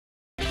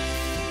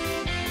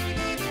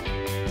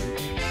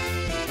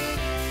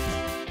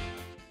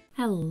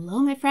Hello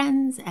my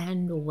friends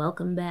and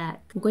welcome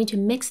back. I'm going to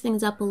mix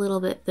things up a little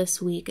bit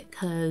this week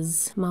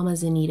because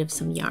Mama's in need of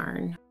some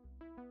yarn.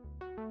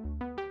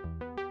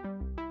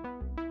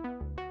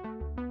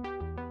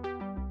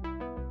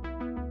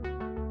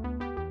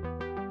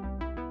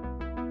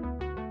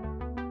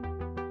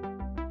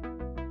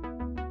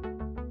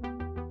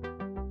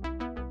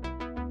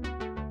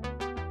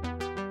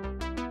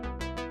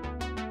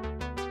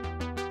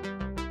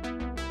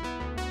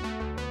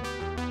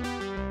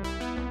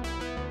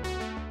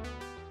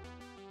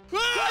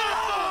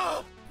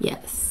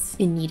 Yes,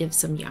 in need of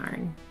some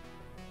yarn.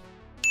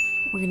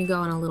 We're gonna go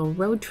on a little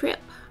road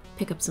trip,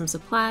 pick up some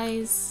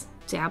supplies,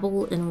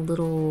 dabble in a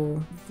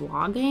little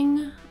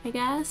vlogging, I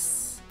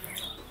guess.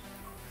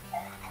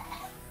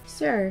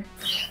 Sir,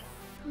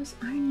 those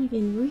aren't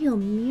even real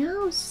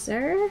meows,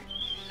 sir.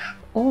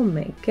 Oh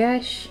my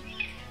gosh.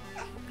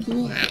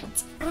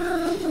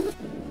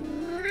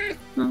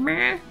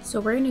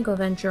 So we're gonna go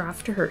venture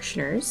off to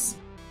Herrschners.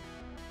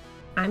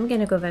 I'm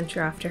gonna go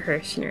venture off to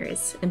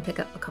Herrschners and pick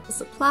up a couple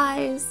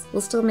supplies.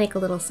 We'll still make a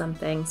little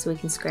something so we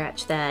can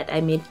scratch that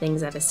I made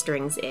things out of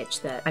strings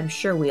itch that I'm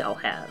sure we all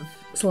have.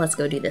 So let's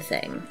go do the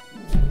thing.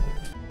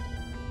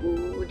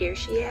 Ooh, there's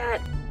she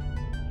at.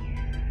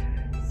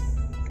 Yes.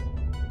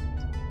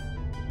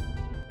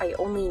 I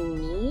only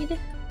need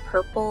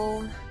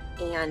purple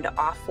and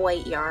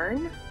off-white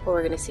yarn. Well,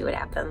 we're gonna see what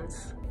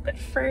happens. But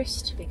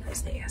first,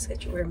 because they ask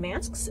that you wear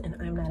masks and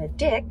I'm not a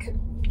dick,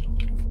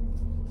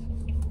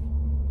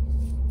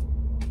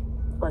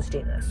 let's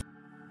do this.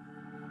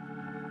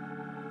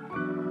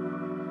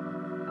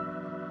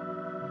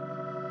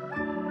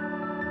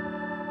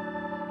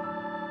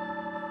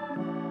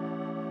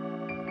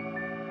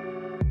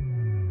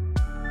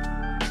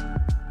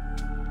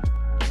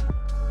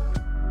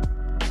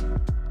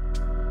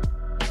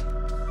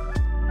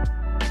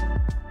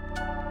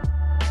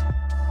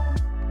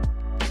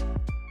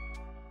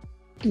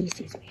 This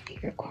is my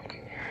favorite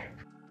corner.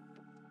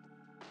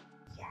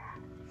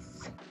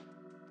 Yes.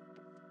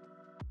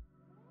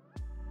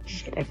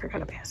 Shit, I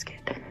forgot a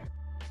basket.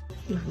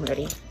 I'm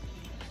ready.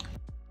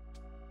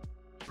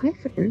 Hi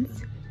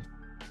friends.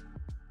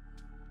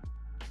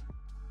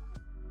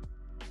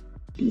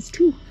 These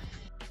two.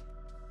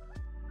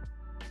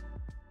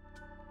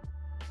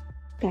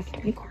 Back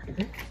to my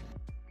corner.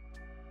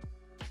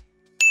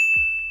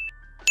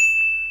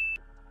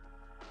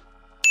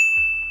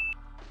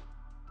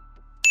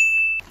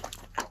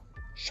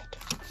 Shit.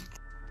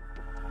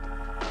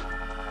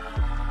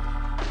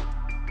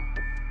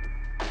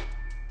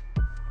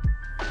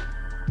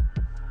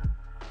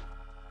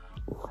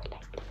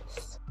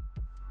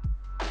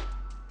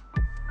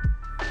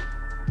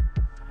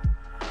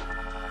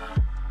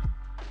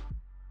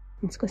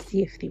 Let's go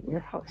see if the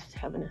warehouse is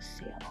having a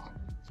sale.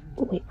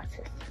 Oh wait, what's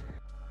this?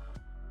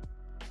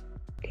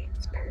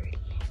 Dance Party.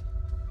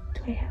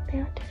 Do I have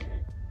that?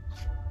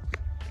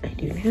 I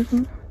do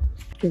now.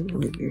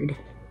 Really weird.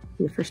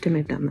 The first time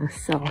I've done this,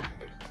 so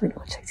we're gonna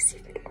go check to see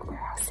if they're doing a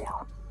warehouse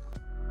sale.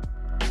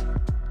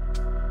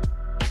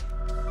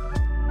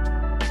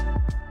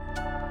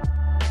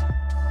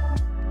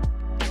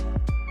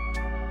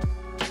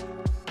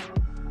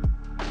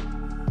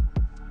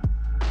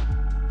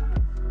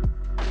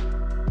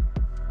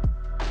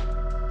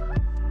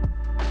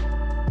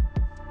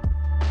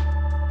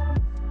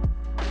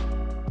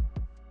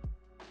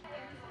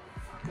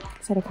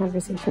 I had a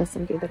conversation with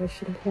somebody that I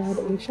should have had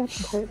in the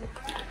shopping cart,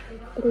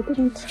 but I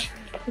didn't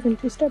because I'm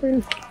too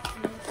stubborn.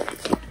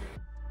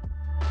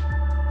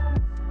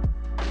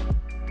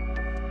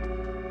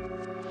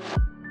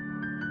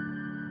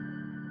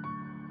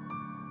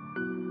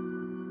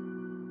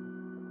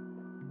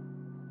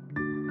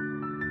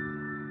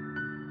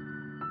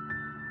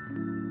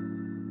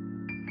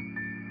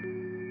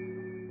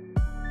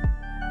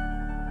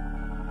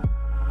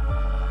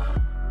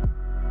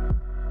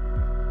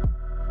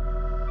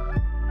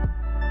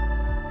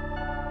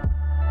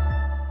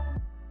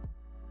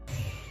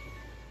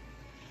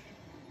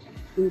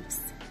 Oops.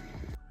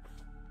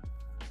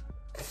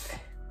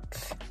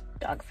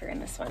 Dog fur in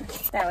this one.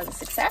 That was a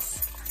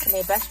success. I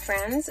made best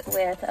friends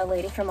with a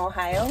lady from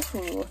Ohio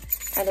who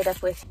ended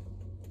up with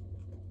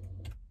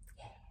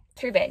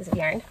 3 bags of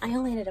yarn. I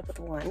only ended up with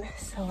 1,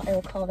 so I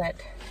will call that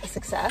a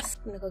success.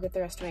 I'm gonna go get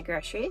the rest of my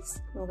groceries.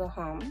 We'll go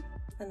home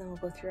and then we'll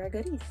go through our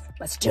goodies.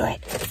 Let's do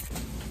it.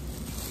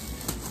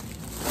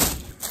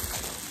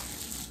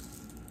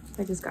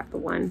 I just got the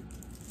 1.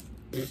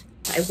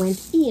 I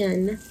went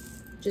in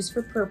just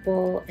for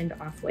purple and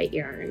off-white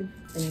yarn,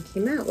 and I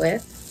came out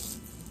with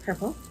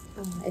purple.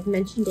 I've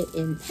mentioned it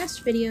in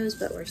past videos,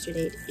 but worsted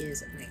 8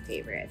 is my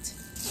favorite.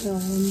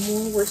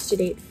 More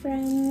worsted 8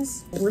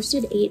 friends.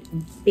 Worsted 8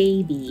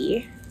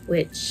 baby,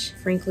 which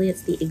frankly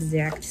it's the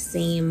exact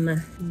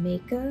same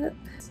makeup.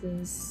 It's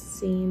the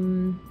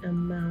same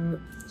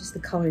amount, just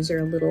the colors are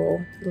a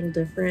little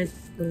different,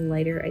 a little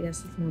lighter. I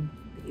guess it's more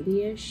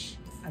babyish,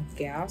 I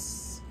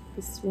guess.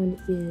 This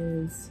one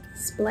is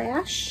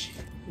Splash,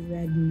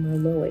 red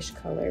Merlotish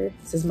color.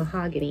 This is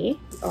Mahogany,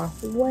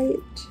 off-white,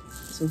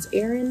 This one's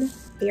Aaron.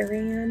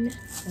 Aaron.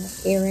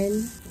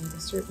 And a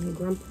certain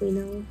grump we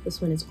know.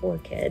 This one is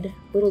Orchid. A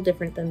little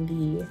different than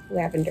the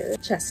lavender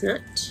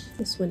chestnut.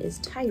 This one is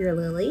Tiger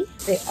Lily.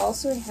 They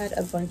also had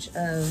a bunch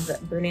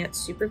of Bernat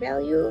Super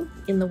Value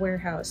in the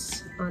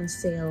warehouse on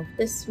sale.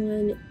 This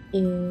one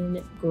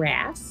in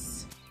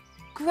Grass.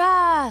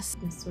 Grass.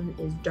 This one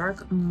is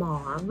Dark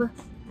Mauve.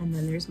 And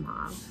then there's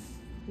Mauve.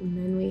 And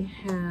then we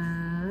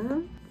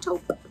have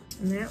Taupe.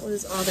 And that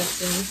was all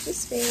that's in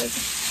this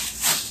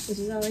bag, which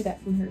is all I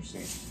got from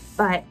Herrschners.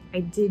 But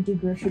I did do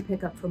grocery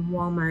pickup from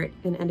Walmart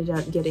and ended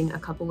up getting a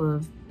couple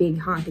of big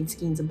honking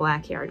skeins of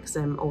black yarn because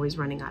I'm always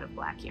running out of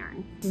black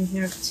yarn. We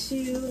have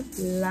 2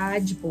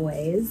 Lodge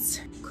Boys.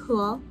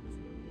 Cool.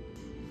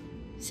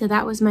 So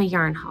that was my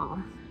yarn haul.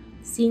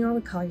 Seeing all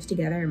the colors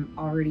together, I'm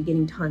already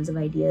getting tons of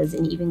ideas,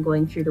 and even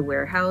going through the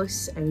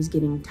warehouse, I was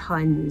getting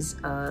tons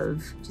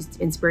of just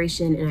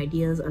inspiration and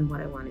ideas on what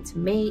I wanted to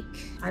make.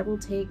 I will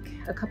take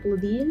a couple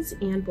of these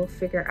and we'll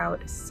figure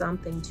out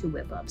something to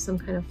whip up. Some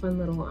kind of fun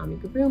little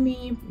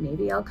amigurumi.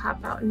 Maybe I'll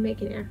cop out and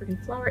make an African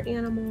flower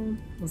animal.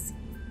 We'll see.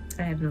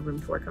 I have no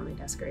room to work on my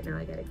desk right now.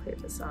 I gotta clear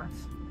this off.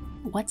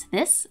 What's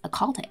this? A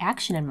call to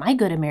action in my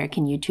Good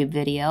American YouTube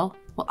video?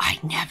 Well, I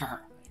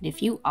never.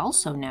 If you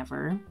also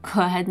never, go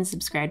ahead and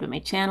subscribe to my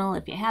channel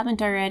if you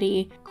haven't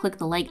already. Click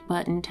the like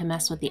button to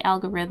mess with the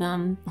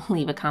algorithm.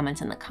 Leave a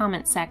comment in the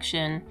comment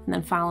section. And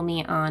then follow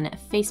me on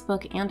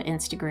Facebook and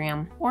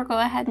Instagram. Or go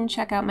ahead and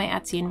check out my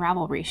Etsy and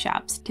Ravelry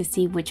shops to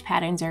see which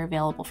patterns are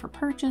available for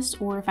purchase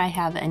or if I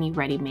have any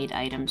ready-made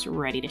items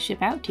ready to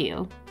ship out to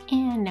you.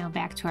 And now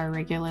back to our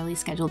regularly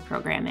scheduled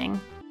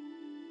programming.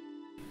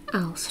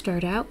 I'll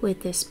start out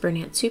with this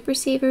Bernat Super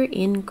Saver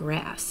in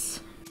Grass.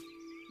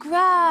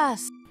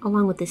 Grass!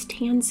 Along with this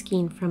tan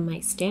skein from my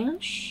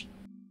stash,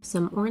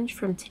 some orange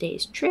from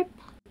today's trip,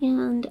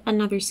 and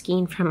another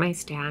skein from my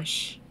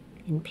stash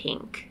in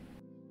pink.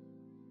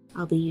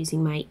 I'll be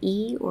using my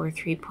E or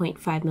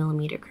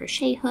 3.5mm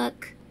crochet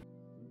hook,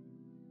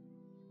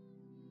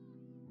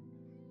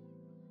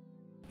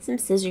 some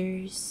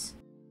scissors,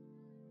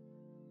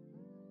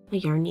 a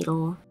yarn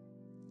needle,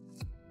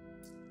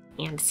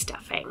 and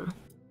stuffing.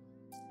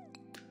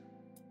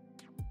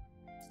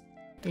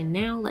 And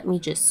now let me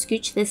just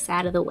scooch this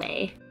out of the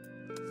way.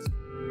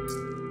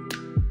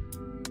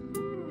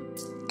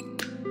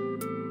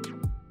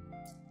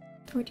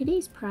 For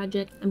today's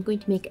project, I'm going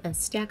to make a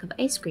stack of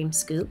ice cream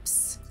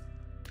scoops.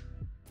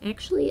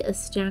 Actually, a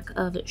stack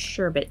of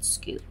sherbet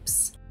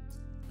scoops.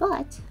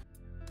 But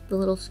the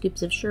little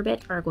scoops of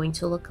sherbet are going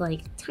to look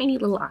like tiny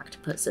little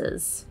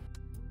octopuses.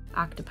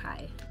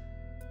 Octopi.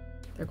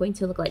 They're going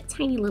to look like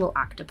tiny little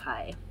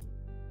octopi.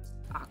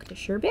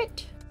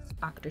 Octosherbet,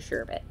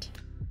 octosherbet.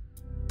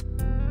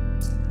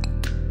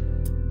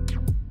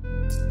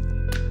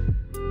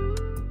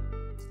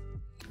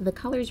 The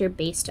colors are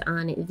based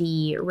on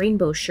the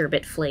rainbow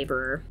sherbet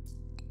flavor,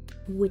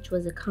 which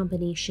was a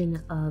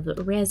combination of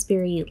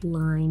raspberry,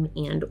 lime,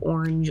 and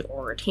orange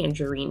or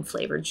tangerine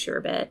flavored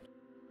sherbet.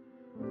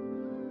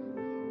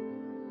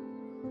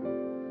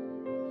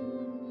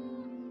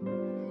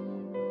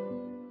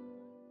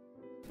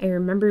 I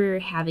remember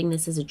having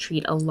this as a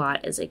treat a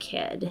lot as a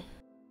kid.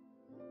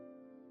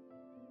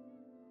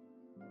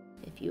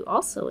 If you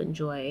also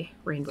enjoy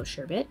rainbow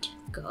sherbet,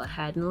 go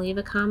ahead and leave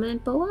a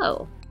comment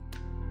below.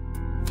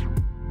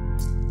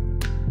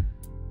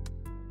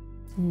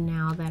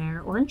 Now that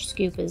our orange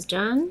scoop is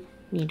done,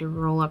 we need to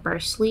roll up our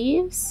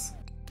sleeves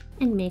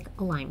and make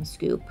a lime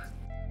scoop.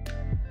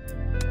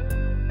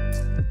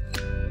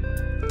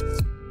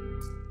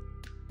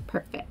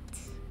 Perfect.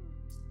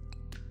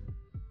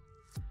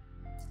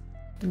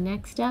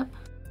 Next up,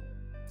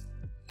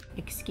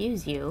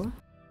 excuse you,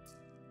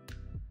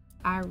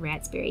 our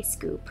raspberry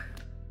scoop.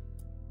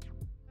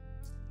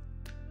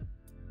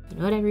 You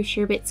know what every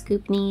sherbet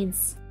scoop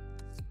needs?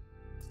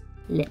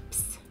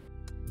 Lips.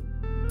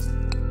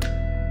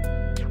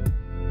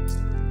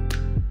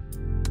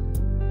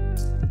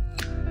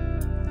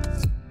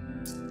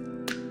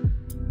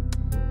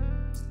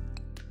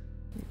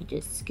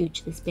 Just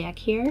scooch this back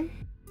here.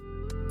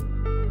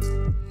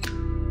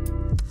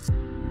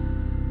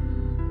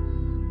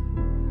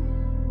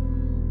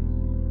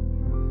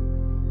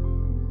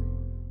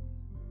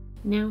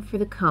 Now for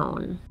the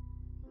cone.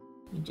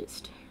 You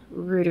just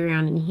root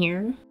around in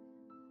here.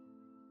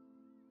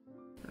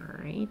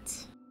 All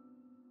right.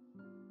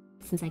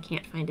 Since I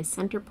can't find a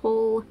center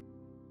pole,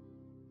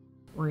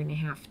 we're gonna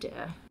have to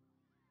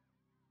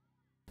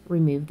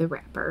remove the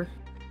wrapper.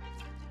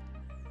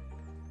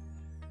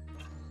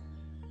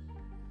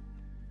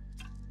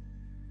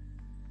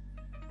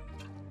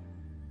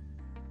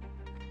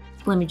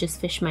 Let me just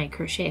fish my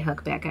crochet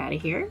hook back out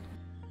of here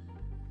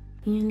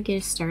and get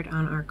a start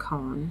on our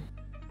cone.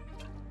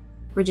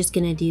 We're just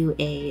gonna do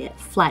a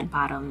flat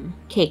bottom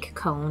cake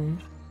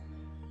cone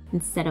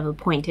instead of a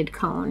pointed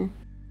cone.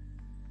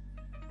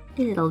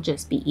 It'll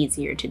just be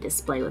easier to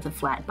display with a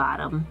flat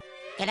bottom.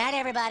 Good night,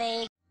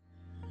 everybody.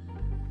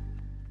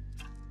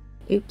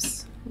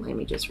 Oops, let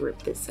me just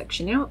rip this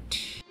section out,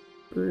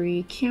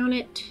 recount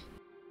it,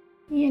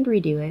 and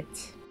redo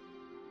it.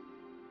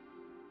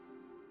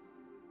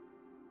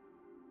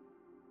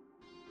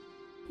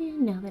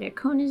 And now that our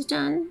cone is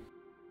done,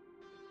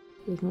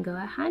 we can go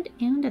ahead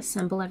and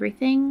assemble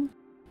everything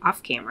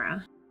off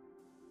camera.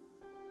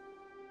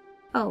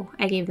 Oh,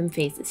 I gave them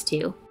faces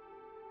too.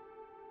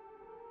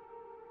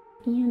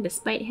 And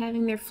despite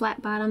having their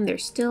flat bottom, they're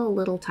still a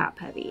little top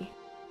heavy.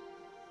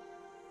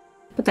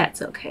 But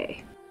that's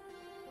okay.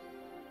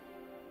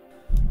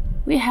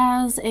 We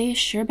has a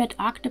sherbet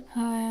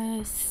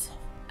octopus.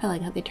 I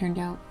like how they turned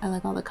out. I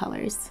like all the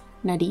colors.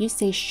 Now, do you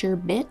say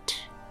sherbet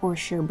or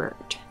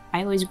sherbert?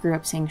 I always grew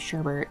up saying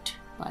sherbert,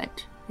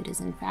 but it is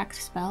in fact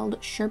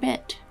spelled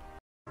sherbet.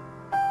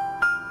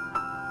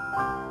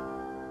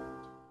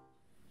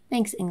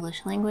 Thanks,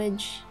 English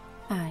language.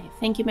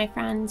 Thank you, my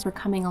friends, for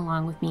coming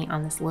along with me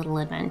on this little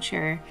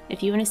adventure.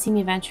 If you want to see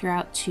me venture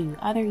out to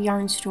other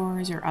yarn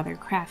stores or other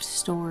craft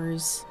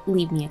stores,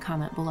 leave me a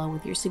comment below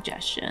with your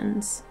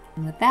suggestions.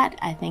 And with that,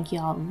 I thank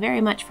you all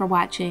very much for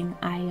watching.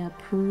 I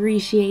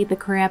appreciate the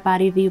crap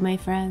out of you, my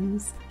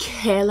friends.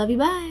 Okay, love you,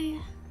 bye!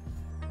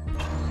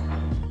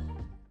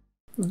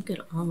 Look at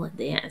all of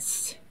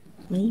this.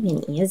 What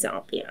even is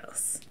all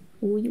this?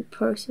 Oh, you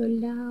purr so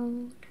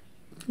loud.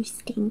 You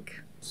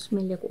stink.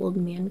 Smell like old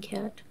man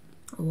cat.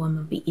 Oh, I'm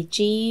gonna be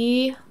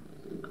itchy.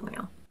 Oh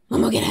no.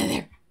 Mama, get out of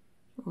there!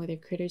 Oh, are there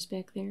critters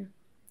back there?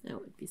 I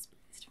would be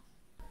surprised.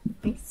 Am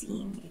I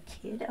seeing a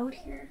kid out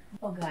here?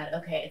 Oh god,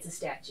 okay, it's a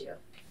statue.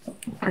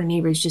 Our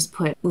neighbors just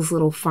put this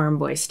little farm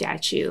boy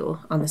statue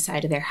on the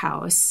side of their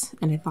house,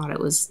 and I thought it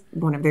was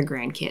one of their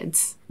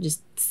grandkids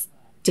just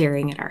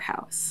staring at our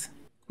house.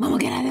 Mama,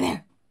 get out of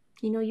there!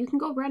 You know, you can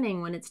go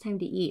running when it's time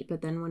to eat,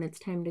 but then when it's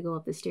time to go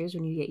up the stairs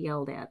when you get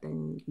yelled at,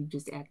 then you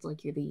just act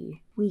like you're the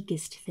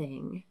weakest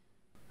thing.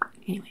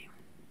 Anyway.